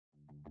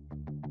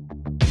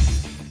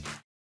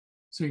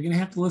So you're going to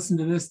have to listen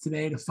to this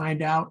today to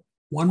find out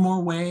one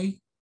more way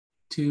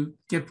to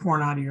get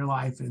porn out of your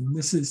life. And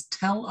this is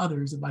tell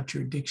others about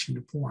your addiction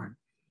to porn.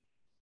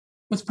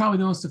 What's probably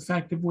the most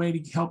effective way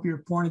to help your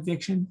porn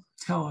addiction?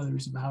 Tell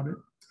others about it.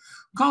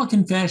 Call a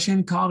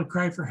confession, call to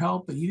cry for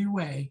help, but either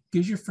way,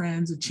 gives your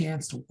friends a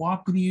chance to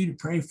walk with you, to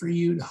pray for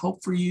you, to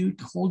hope for you,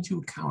 to hold you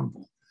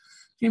accountable.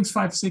 James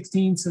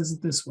 5:16 says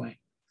it this way: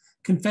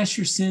 confess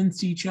your sins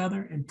to each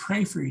other and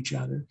pray for each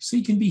other so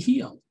you can be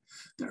healed.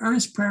 The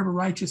earnest prayer of a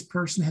righteous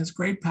person has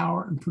great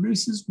power and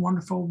produces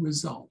wonderful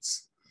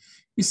results.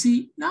 You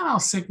see, not all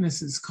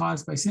sickness is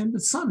caused by sin,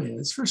 but some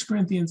is. 1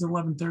 Corinthians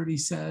 11:30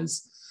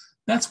 says,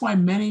 that's why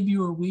many of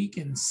you are weak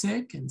and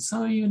sick, and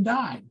some of you even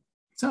died.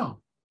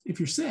 So if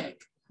you're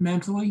sick,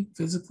 mentally,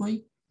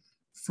 physically,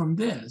 from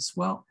this,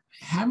 well,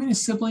 having a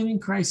sibling in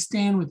Christ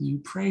stand with you,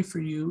 pray for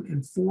you,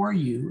 and for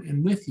you,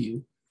 and with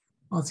you,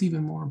 well, it's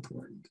even more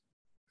important.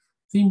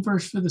 Theme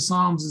verse for the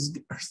Psalms is,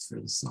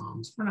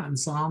 we're not in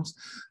Psalms.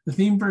 The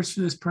theme verse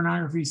for this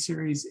pornography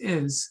series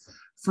is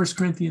 1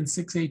 Corinthians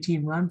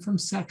 6:18, run from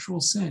sexual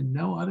sin.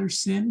 No other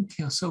sin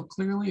so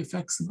clearly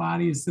affects the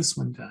body as this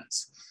one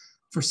does.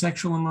 For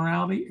sexual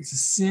immorality, it's a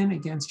sin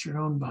against your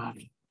own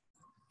body.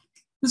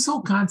 This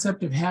whole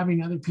concept of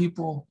having other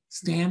people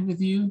stand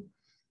with you,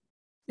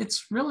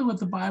 it's really what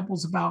the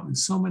Bible's about in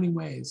so many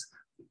ways.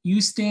 You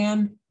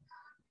stand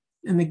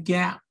in the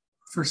gap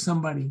for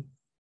somebody.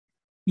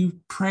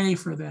 You pray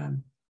for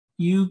them.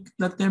 You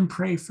let them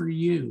pray for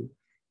you.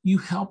 You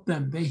help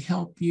them. They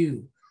help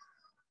you.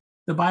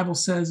 The Bible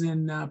says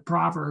in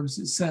Proverbs,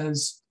 it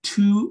says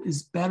 2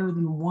 is better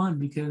than 1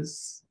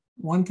 because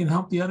one can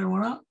help the other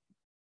one up.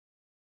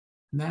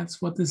 And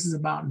that's what this is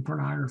about in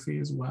pornography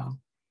as well.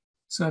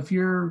 So if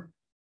you're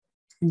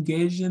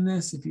engaged in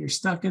this, if you're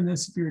stuck in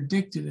this, if you're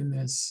addicted in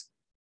this,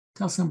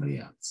 tell somebody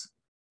else.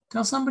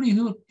 Tell somebody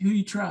who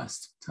you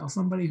trust. Tell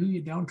somebody who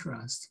you don't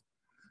trust,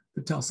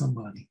 but tell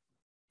somebody.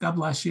 God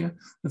bless you.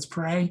 Let's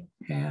pray,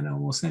 and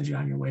we'll send you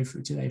on your way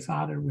for today.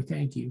 Father, we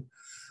thank you.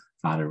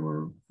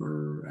 Father,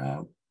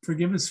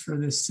 forgive us for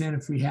this sin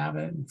if we have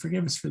it, and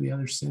forgive us for the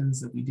other sins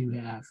that we do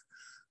have.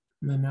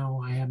 And I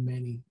know I have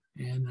many.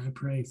 And I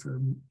pray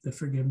for the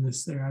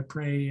forgiveness there. I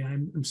pray,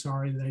 I'm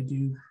sorry that I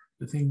do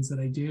the things that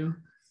I do.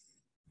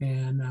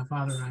 And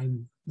Father, I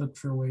look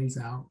for ways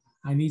out.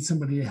 I need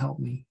somebody to help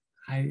me.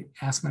 I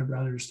ask my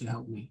brothers to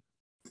help me.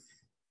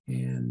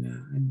 And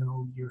I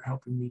know you're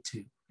helping me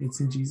too. It's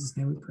in Jesus'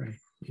 name we pray.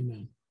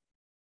 Amen.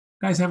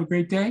 Guys, have a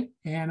great day.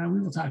 And we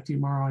will talk to you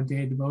tomorrow on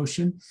Day of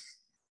Devotion.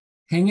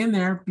 Hang in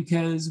there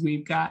because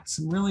we've got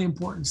some really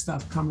important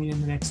stuff coming in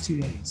the next 2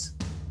 days.